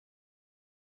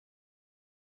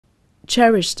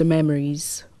cherished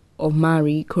memories of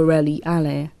Marie Corelli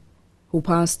Allain, who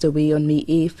passed away on May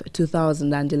 8,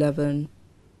 2011.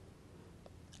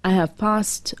 I have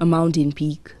passed a mountain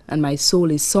peak, and my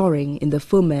soul is soaring in the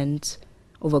ferment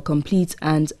of a complete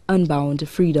and unbound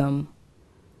freedom.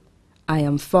 I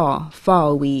am far,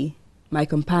 far away. My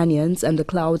companions and the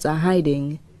clouds are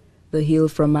hiding the hill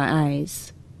from my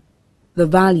eyes. The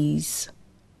valleys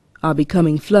are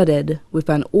becoming flooded with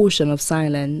an ocean of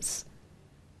silence,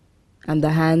 and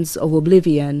the hands of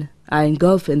oblivion are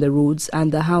engulfing the roads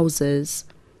and the houses.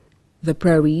 The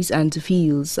prairies and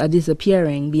fields are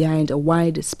disappearing behind a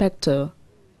wide spectre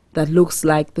that looks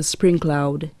like the spring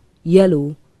cloud,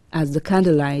 yellow as the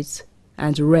candlelight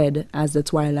and red as the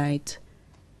twilight.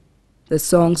 The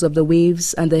songs of the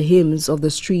waves and the hymns of the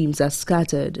streams are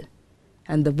scattered,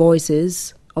 and the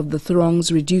voices of the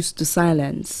throngs reduced to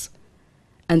silence,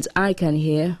 and I can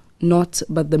hear naught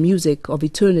but the music of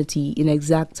eternity in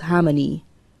exact harmony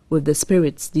with the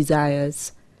spirit's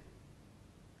desires.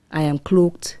 I am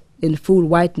cloaked in full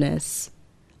whiteness.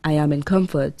 I am in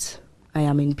comfort. I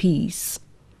am in peace.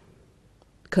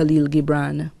 Khalil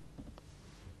Gibran.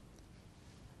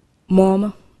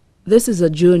 Mom, this is a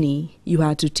journey you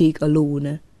had to take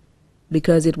alone,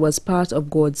 because it was part of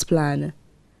God's plan,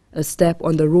 a step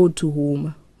on the road to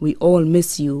home. We all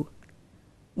miss you.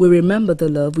 We remember the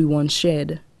love we once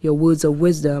shared, your words of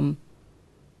wisdom,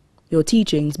 your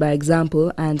teachings by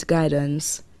example and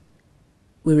guidance.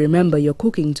 We remember your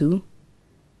cooking too.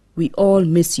 We all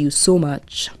miss you so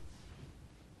much.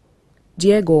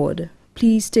 Dear God,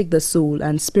 please take the soul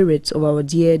and spirit of our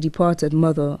dear departed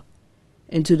mother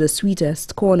into the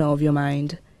sweetest corner of your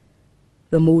mind,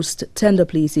 the most tender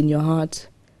place in your heart,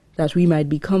 that we might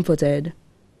be comforted.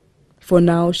 For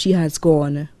now she has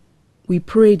gone. We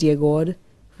pray, dear God,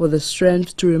 for the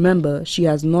strength to remember she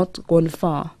has not gone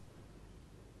far,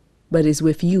 but is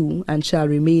with you and shall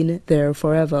remain there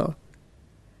forever.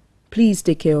 Please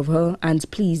take care of her, and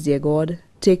please, dear God,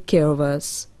 take care of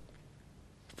us.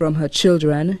 From her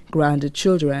children,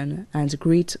 grandchildren, and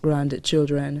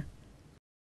great-grandchildren.